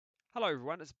Hello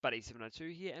everyone, it's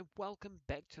Buddy702 here, and welcome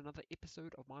back to another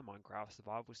episode of my Minecraft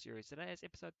Survival Series. Today is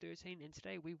episode 13, and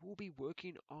today we will be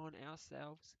working on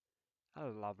ourselves a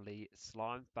lovely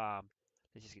slime farm.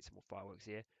 Let's just get some more fireworks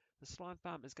here. The slime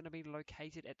farm is going to be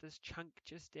located at this chunk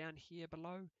just down here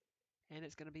below, and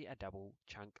it's going to be a double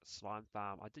chunk slime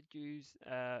farm. I did use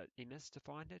Ennis to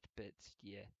find it, but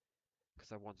yeah,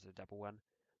 because I wanted a double one.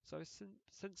 So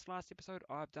since last episode,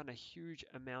 I've done a huge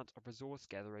amount of resource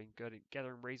gathering,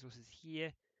 gathering resources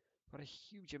here. Got a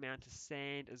huge amount of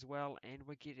sand as well, and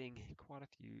we're getting quite a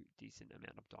few decent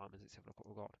amount of diamonds. Let's have a look what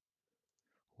we've got.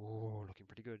 Oh, looking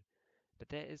pretty good. But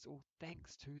that is all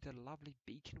thanks to the lovely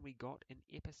beacon we got in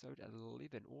episode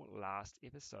 11, or last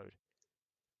episode.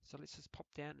 So let's just pop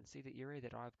down and see the area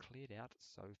that I've cleared out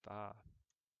so far.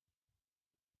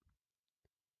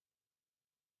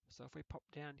 So if we pop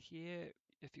down here,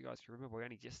 if you guys can remember, we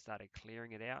only just started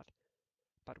clearing it out,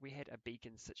 but we had a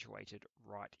beacon situated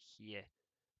right here.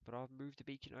 But I've moved the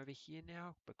beacon over here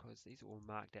now because these are all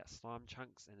marked out slime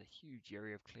chunks and a huge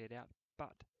area I've cleared out.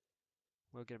 But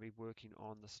we're going to be working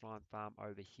on the slime farm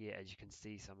over here. As you can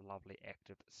see, some lovely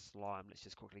active slime. Let's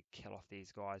just quickly kill off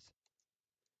these guys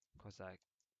because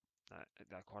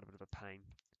they're quite a bit of a pain.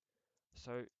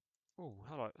 So, oh,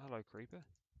 hello creeper.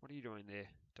 What are you doing there?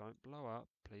 Don't blow up.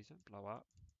 Please don't blow up.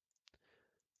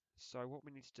 So what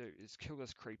we need to do is kill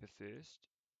this creeper first.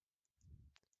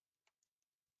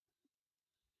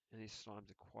 And these slimes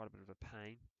are quite a bit of a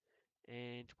pain.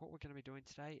 And what we're going to be doing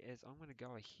today is I'm going to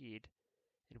go ahead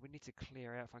and we need to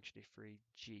clear out function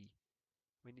F3G.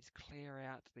 We need to clear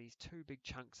out these two big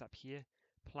chunks up here,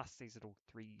 plus these little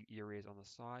three areas on the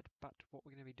side. But what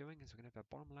we're going to be doing is we're going to have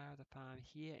a bottom layer of the farm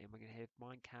here, and we're going to have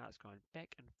mine carts going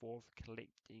back and forth,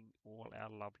 collecting all our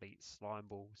lovely slime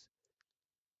balls.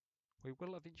 We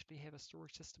will eventually have a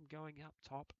storage system going up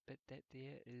top, but that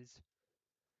there is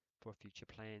for future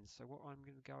plans. So what I'm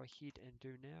going to go ahead and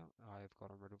do now, I've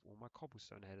gotten rid of all my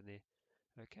cobblestone I had in there.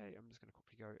 Okay, I'm just going to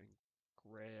quickly go and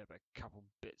grab a couple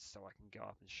bits so I can go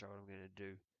up and show what I'm going to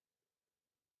do.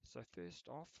 So first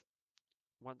off,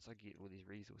 once I get all these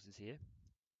resources here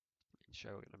and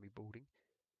show what I'm going to be building,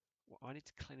 well, I need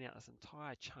to clean out this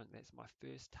entire chunk. That's my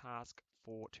first task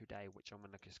for today, which I'm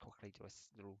going to just quickly do a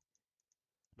little,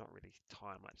 not really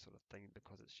time-lapse sort of thing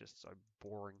because it's just so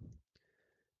boring.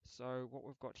 So what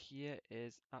we've got here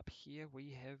is up here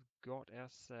we have got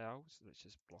ourselves, let's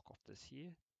just block off this here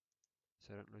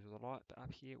so I don't lose all the light, but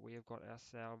up here we have got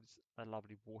ourselves a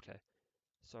lovely water.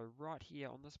 So right here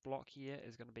on this block here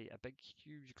is going to be a big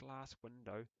huge glass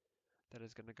window that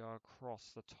is going to go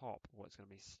across the top. Well, it's going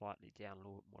to be slightly down, a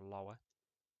little bit more lower,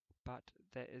 but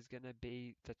that is going to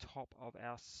be the top of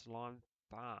our slime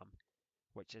farm,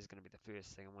 which is going to be the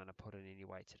first thing I'm going to put in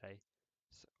anyway today.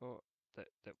 So, oh, that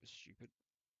was stupid.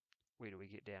 Where do we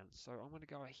get down? So I'm going to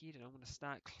go ahead and I'm going to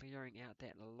start clearing out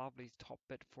that lovely top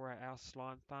bit for our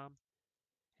slime farm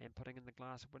and putting in the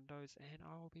glass windows, and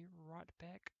I will be right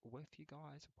back with you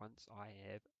guys once I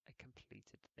have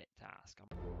completed that task.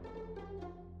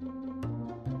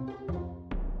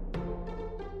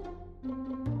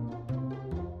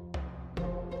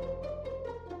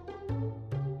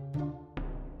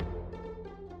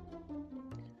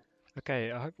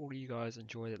 Okay, I hope all of you guys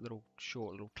enjoy that little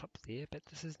short little clip there, but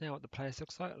this is now what the place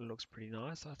looks like. It looks pretty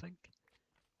nice, I think.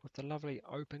 With the lovely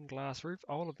open glass roof,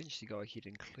 I'll eventually go ahead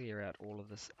and clear out all of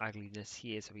this ugliness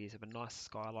here so we have a nice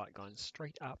skylight going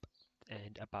straight up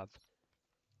and above.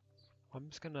 I'm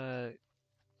just going to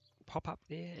pop up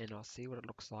there and I'll see what it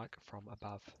looks like from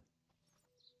above.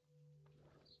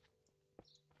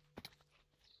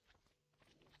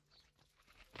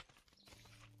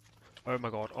 Oh my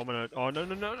god, oh my, oh no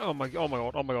no no, oh my, oh my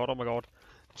god, oh my god, oh my god.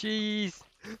 Jeez!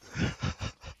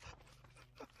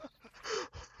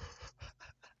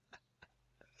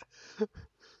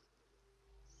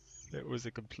 That was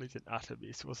a complete and utter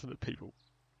mess, wasn't it, people?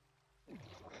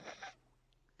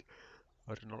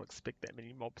 I did not expect that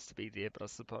many mobs to be there, but I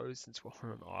suppose since we're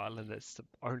on an island, that's the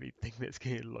only thing that's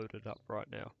getting loaded up right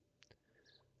now.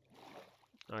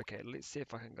 Okay, let's see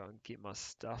if I can go and get my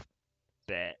stuff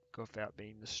back without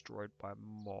being destroyed by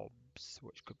mobs,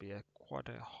 which could be quite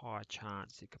a high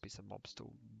chance. There could be some mobs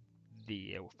still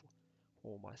there with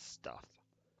all my stuff.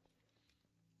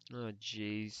 Oh,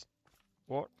 jeez.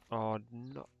 What? Oh,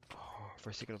 no. Oh, for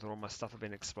a second I thought all my stuff had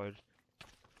been exploded.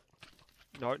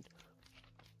 No.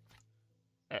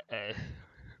 Uh-oh.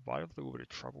 Might have a little bit of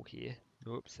trouble here.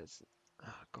 Oops, that's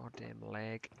goddamn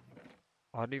lag.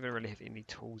 I don't even really have any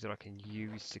tools that I can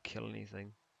use to kill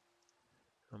anything.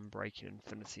 I'm breaking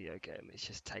infinity. Okay, let's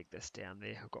just take this down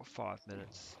there. I've got 5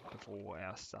 minutes before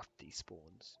our stuff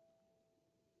despawns.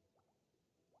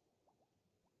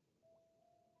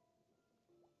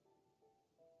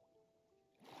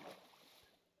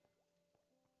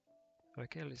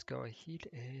 Okay, let's go ahead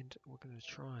and we're going to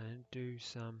try and do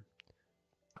some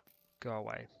go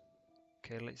away.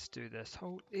 Okay, let's do this.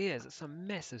 Oh, yeah, there's some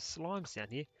massive slimes down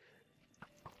here.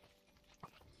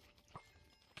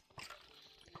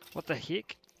 What the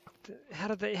heck? How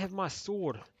did they have my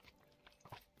sword?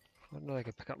 I didn't know they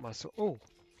could pick up my sword. Oh,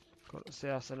 got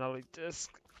ourselves another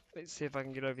disc. Let's see if I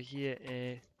can get over here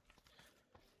and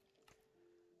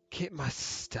get my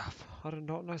stuff. I did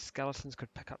not know skeletons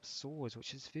could pick up swords,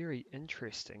 which is very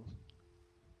interesting.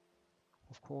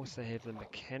 Of course, they have the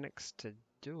mechanics to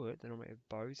do it. They don't have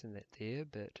bows and that there,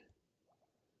 but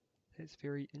that's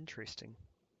very interesting.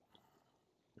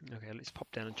 Okay, let's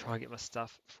pop down and try and get my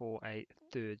stuff for a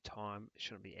third time. It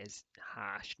shouldn't be as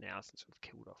harsh now since we've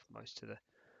killed off most of the...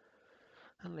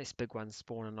 Unless big ones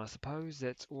spawn in, I suppose.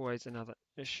 That's always another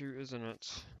issue, isn't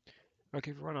it?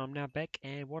 Okay, everyone, I'm now back,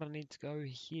 and what I need to go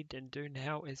ahead and do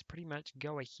now is pretty much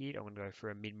go ahead. I'm going to go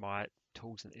through and amend my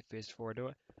tools in there first before I do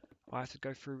it. I have to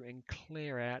go through and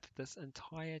clear out this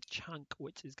entire chunk,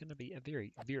 which is going to be a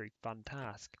very, very fun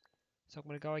task. So I'm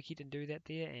going to go ahead and do that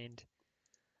there, and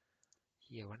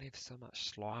yeah, we're going to have so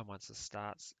much slime once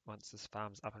this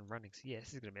farm's up and running. So yeah,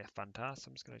 this is going to be a fun task. So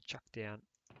I'm just going to chuck down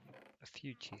a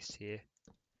few chests here,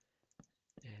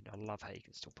 and I love how you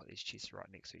can still put these chests right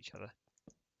next to each other.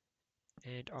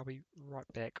 And I'll be right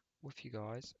back with you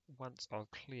guys once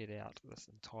I've cleared out this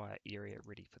entire area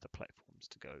ready for the platforms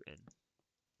to go in.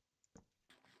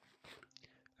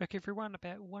 Okay everyone,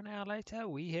 about 1 hour later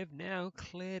we have now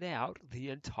cleared out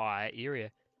the entire area.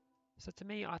 So to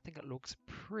me I think it looks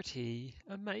pretty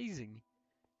amazing.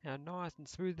 How nice and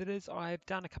smooth it is. I've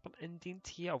done a couple of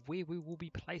indents here of where we will be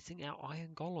placing our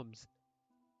iron golems.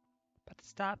 But to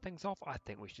start things off, I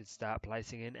think we should start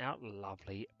placing in our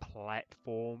lovely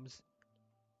platforms.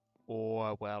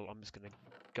 Or, well, I'm just going to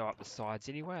go up the sides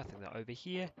anyway. I think they're over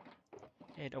here.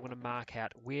 And I'm going to mark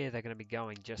out where they're going to be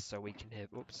going just so we can have,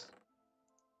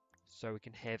 so we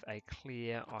can have a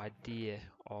clear idea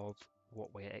of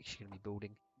what we're actually going to be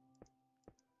building.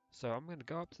 So I'm going to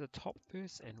go up to the top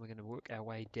first and we're going to work our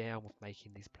way down with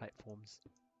making these platforms.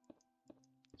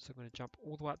 So I'm going to jump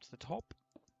all the way up to the top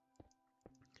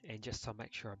and just to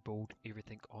make sure I build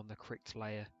everything on the correct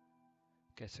layer.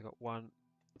 Okay, so I've got 1,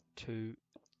 2,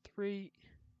 3,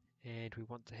 and we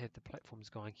want to have the platforms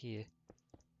going here.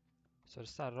 So to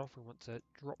start it off, we want to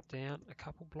drop down a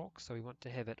couple blocks. So we want to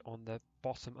have it on the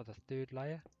bottom of the third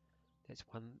layer. That's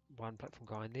one platform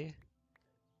going there.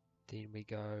 Then we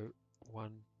go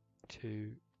 1,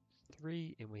 2,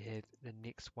 3, and we have the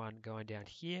next one going down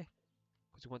here.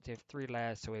 Because we want to have 3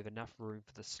 layers so we have enough room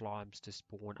for the slimes to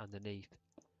spawn underneath.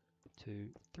 2,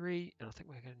 3, and I think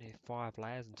we're going to need 5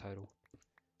 layers in total.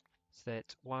 So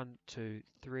that's 1, 2,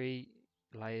 3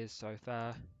 layers so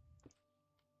far.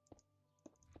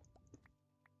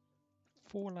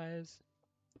 4 layers.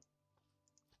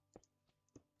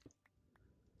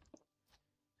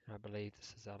 And I believe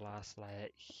this is our last layer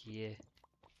here.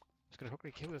 Just going to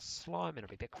quickly kill this slime and I'll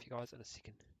be back with you guys in a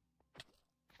second.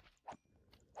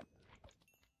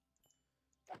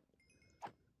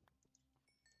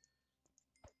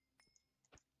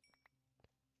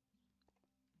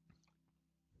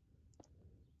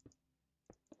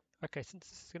 Okay, since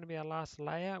this is going to be our last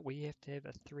layer, we have to have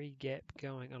a 3 gap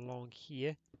going along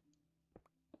here.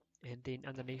 And then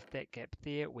underneath that gap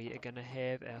there, we are going to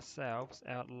have ourselves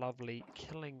our lovely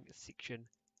killing section.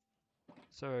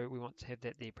 So we want to have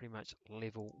that there pretty much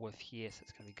level with here, so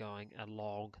it's going to be going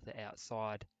along the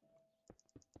outside.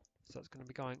 So it's going to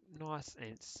be going nice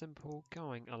and simple,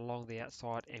 going along the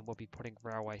outside, and we'll be putting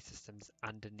railway systems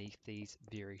underneath these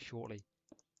very shortly.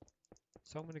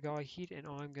 So I'm going to go ahead and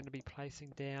I'm going to be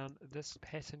placing down this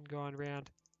pattern going around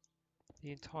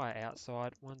the entire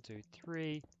outside. 1, 2,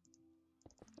 3.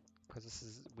 Because this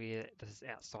is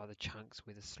outside the chunks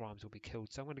where the slimes will be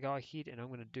killed. So I'm going to go ahead and I'm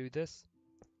going to do this.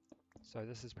 So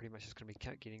this is pretty much just going to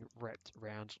be getting wrapped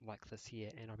around like this here.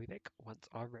 And I'll be back once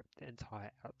I wrap the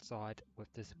entire outside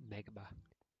with this magma.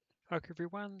 Okay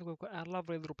everyone, we've got our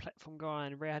lovely little platform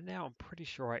going around now. I'm pretty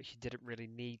sure I actually didn't really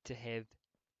need to have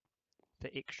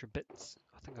the extra bits.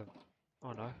 I think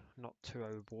oh no, not too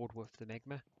overboard with the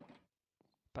magma.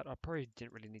 But I probably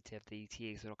didn't really need to have these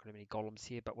here because we're not going to have any golems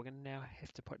here. But we're going to now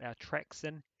have to put our tracks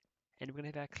in. And we're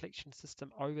going to have our collection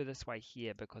system over this way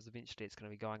here because eventually it's going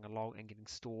to be going along and getting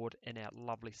stored in our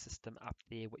lovely system up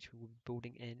there, which we will be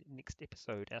building in next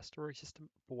episode. Our storage system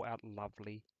for our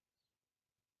lovely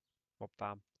mob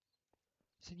farm.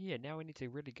 So yeah, now we need to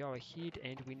really go ahead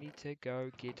and we need to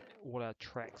go get all our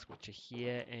tracks which are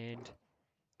here and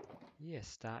yeah,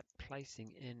 start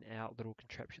placing in our little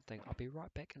contraption thing. I'll be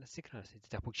right back in a second. I just need to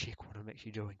double check what I'm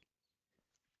actually doing.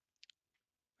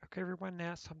 Okay everyone,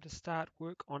 now it's time to start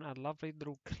work on a lovely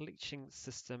little collection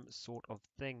system sort of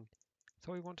thing.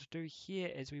 So what we want to do here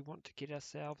is we want to get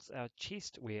ourselves our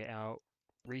chest where our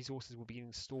resources will be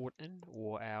getting stored in,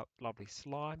 or our lovely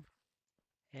slime.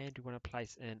 And we want to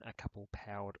place in a couple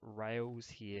powered rails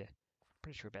here.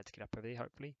 Pretty sure we're about to get up over there,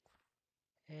 hopefully.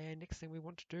 And next thing we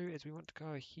want to do is we want to go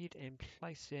ahead and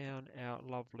place down our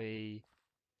lovely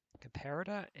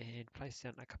comparator and place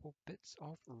down a couple bits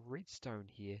of redstone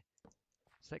here.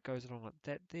 So that goes along like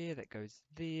that goes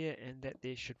there, and that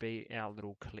there should be our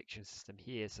little collection system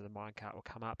here. So the minecart will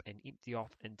come up and empty off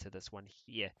into this one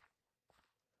here.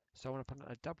 So I want to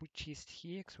put a double chest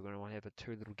here because we're going to want to have a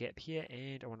two little gap here,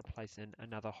 and I want to place in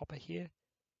another hopper here.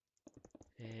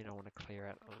 And I want to clear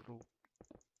out a little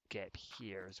gap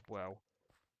here as well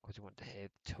because we want to have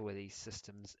two of these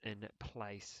systems in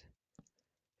place,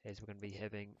 as we're going to be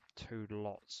having two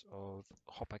lots of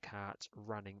hopper carts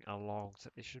running along.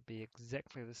 So they should be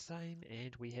exactly the same,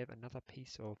 and we have another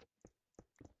piece of,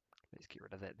 let's get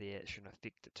rid of that there, it shouldn't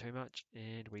affect it too much,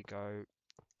 and we go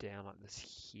down like this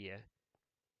here.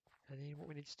 And then what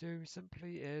we need to do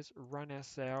simply is run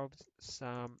ourselves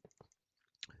some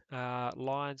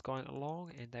lines going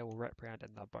along, and they will wrap around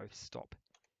and they'll both stop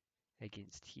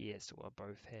against here. So we'll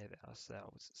both have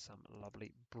ourselves some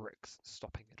lovely bricks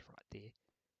stopping it right there.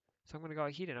 So I'm going to go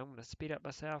ahead and I'm going to speed up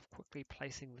myself, quickly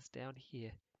placing this down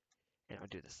here. And I'll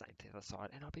do the same to the other side,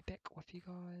 and I'll be back with you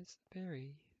guys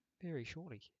very, very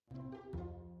shortly.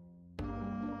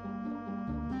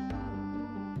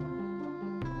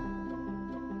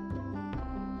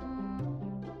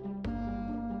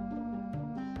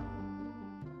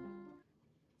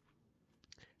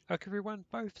 Okay everyone,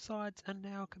 both sides are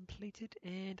now completed,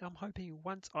 and I'm hoping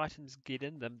once items get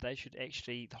in them, they should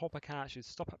actually, the hopper cart should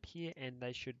stop up here and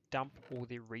they should dump all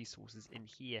their resources in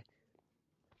here.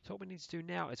 So what we need to do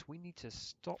now is we need to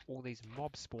stop all these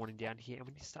mobs spawning down here, and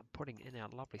we need to start putting in our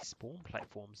lovely spawn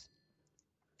platforms.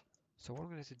 So what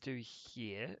I'm going to do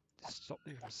here to stop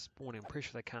them from spawning, I'm pretty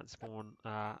sure they can't spawn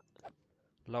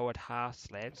lowered half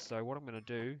slabs. So what I'm going to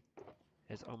do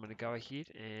is I'm going to go ahead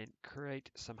and create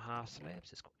some half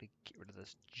slabs. Just quickly get rid of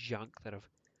this junk that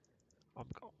I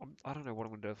don't know what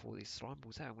I'm going to do with all these slime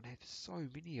balls. I'm going to have so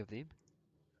many of them.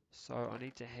 So I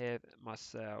need to have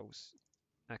myself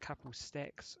a couple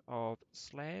stacks of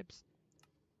slabs,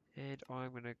 and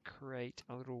I'm going to create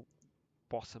a little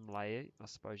bottom layer, I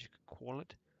suppose you could call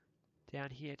it, down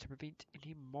here to prevent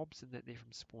any mobs in that there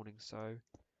from spawning. So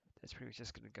that's pretty much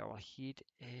just going to go ahead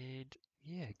and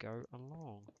yeah, go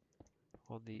along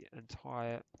on the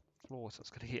entire floor. So it's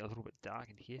going to get a little bit dark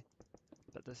in here,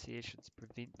 but this here should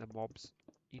prevent the mobs,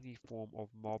 any form of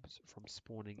mobs, from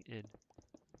spawning in.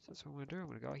 So that's what I'm going to do. I'm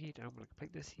going to go ahead and I'm going to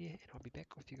complete this here, and I'll be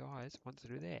back with you guys once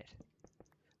I do that.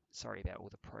 Sorry about all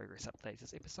the progress updates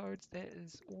this episode. That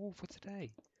is all for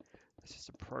today. It's just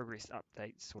a progress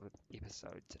update sort of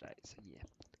episode today. So yeah,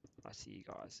 I'll see you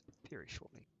guys very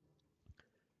shortly.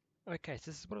 Okay, so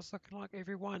this is what it's looking like,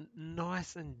 everyone.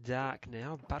 Nice and dark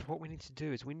now, but what we need to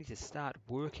do is we need to start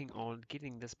working on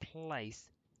getting this place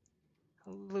a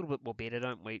little bit more better,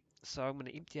 don't we? So I'm going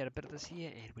to empty out a bit of this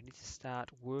here, and we need to start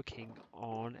working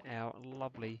on our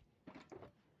lovely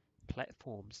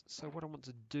platforms. So what I want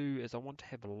to do is I want to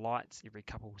have lights every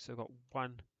couple. So I've got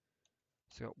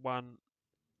one,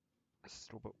 this is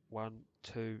a little bit, 1,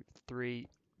 2, 3,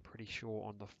 pretty sure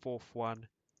on the fourth one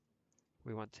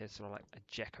we want to have sort of like a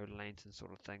jack-o'-lantern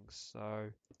sort of thing. So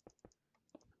I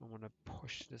want to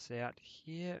push this out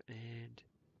here, and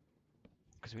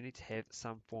because we need to have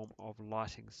some form of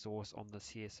lighting source on this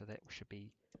here, so that should be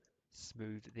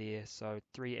smooth there. So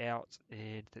 3 out,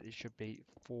 and that there should be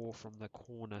 4 from the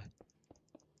corner.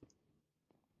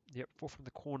 Yep, 4 from the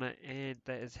corner, and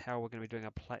that is how we're going to be doing our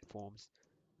platforms.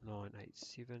 9, 8,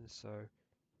 7, so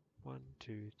 1,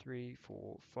 2, 3,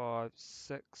 4, 5,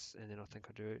 6, and then I think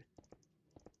I'll do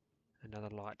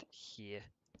another light here.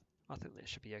 I think that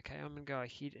should be okay. I'm going to go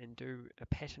ahead and do a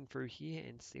pattern through here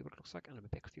and see what it looks like, and I'll be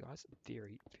back with you guys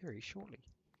very, very shortly.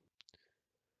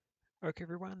 Okay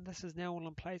everyone, this is now all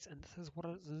in place, and this is what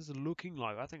it is looking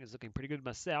like. I think it's looking pretty good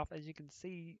myself. As you can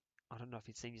see, I don't know if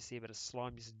you've seen, you see a bit of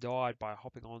slime just died by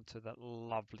hopping onto that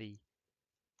lovely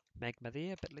magma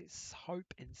there, but let's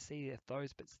hope and see if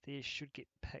those bits there should get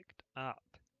picked up.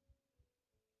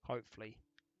 Hopefully.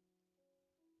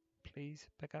 Please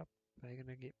pick up. Are they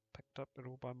going to get picked up at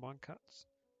all by minecarts?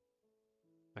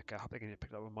 Okay, I hope they're going to get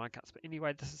picked up with minecarts. But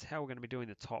anyway, this is how we're going to be doing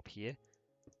the top here.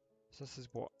 So this is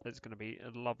what it's going to be.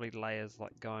 Lovely layers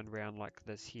like going around like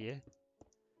this here.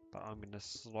 But I'm going to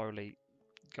slowly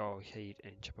go ahead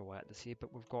and chip away at this here.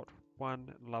 But we've got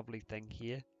one lovely thing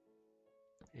here.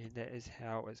 And that is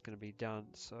how it's going to be done.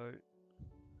 So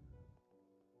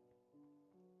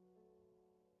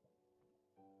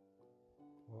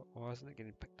Why isn't it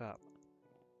getting picked up?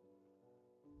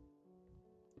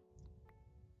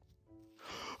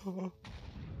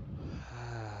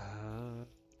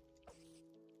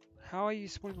 How are you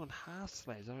spawning on half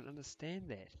slabs? I don't understand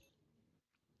that.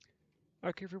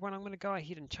 Okay, everyone, I'm going to go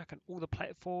ahead and chuck in all the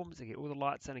platforms and get all the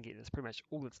lights in and get this pretty much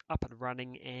all that's up and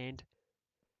running. And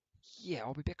yeah,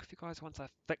 I'll be back with you guys once I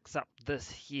fix up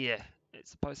this here. It's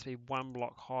supposed to be one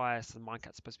block higher, so the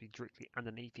minecart's supposed to be directly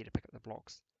underneath here to pick up the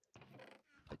blocks.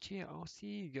 But yeah, I'll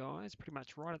see you guys pretty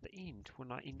much right at the end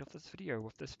when I end off this video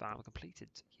with this farm completed.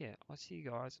 Yeah, I'll see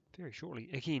you guys very shortly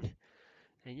again.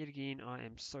 And yet again, I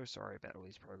am so sorry about all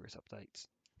these progress updates.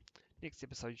 Next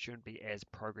episode shouldn't be as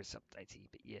progress updatey,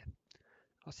 but yeah.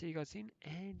 I'll see you guys then,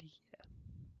 and yeah.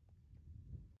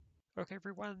 Okay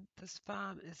everyone, this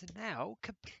farm is now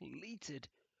completed.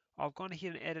 I've gone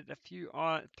ahead and added a few,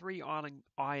 3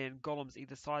 iron golems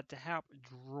either side to help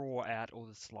draw out all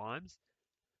the slimes.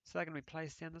 So they're going to be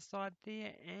placed down the side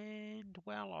there, and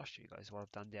well, I'll show you guys what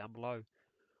I've done down below.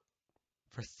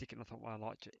 For a second I thought my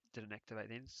light didn't activate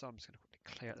then, so I'm just going to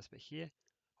quickly clear out this bit here.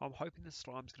 I'm hoping the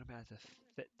slime's going to be able to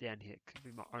fit down here. It could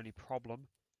be my only problem.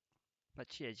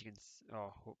 But yeah, as you can see,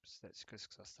 oh, whoops, that's because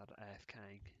I started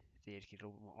AFKing there to get a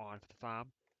little bit more iron for the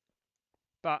farm.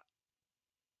 But,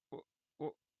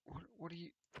 what, what are you,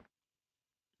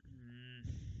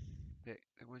 that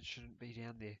one shouldn't be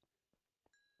down there.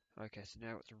 Okay, so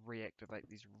now it's to reactivate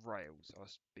these rails. I'll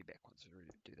be back once I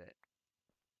do that.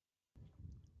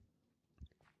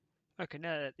 Okay,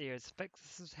 now that there is fixed,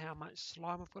 this is how much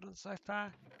slime I've got in so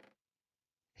far.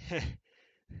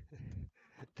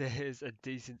 There's a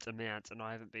decent amount, and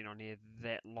I haven't been on here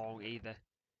that long either.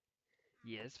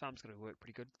 Yeah, this farm's going to work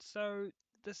pretty good. So,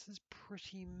 this is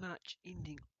pretty much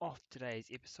ending off today's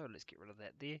episode. Let's get rid of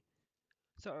that there.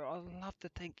 So, I'd love to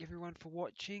thank everyone for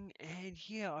watching, and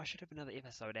yeah, I should have another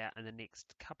episode out in the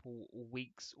next couple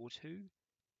weeks or two.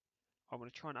 I'm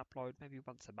going to try and upload maybe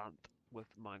once a month with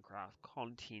Minecraft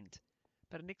content.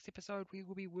 But in the next episode, we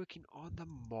will be working on the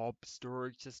mob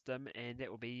storage system, and that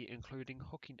will be including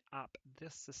hooking up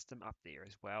this system up there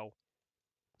as well.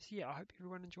 So yeah, I hope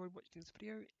everyone enjoyed watching this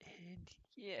video, and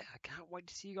yeah, I can't wait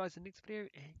to see you guys in the next video,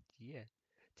 and yeah,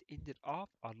 to end it off,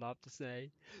 I'd love to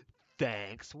say,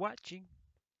 thanks for watching.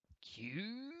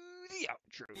 Cue the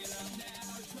outro.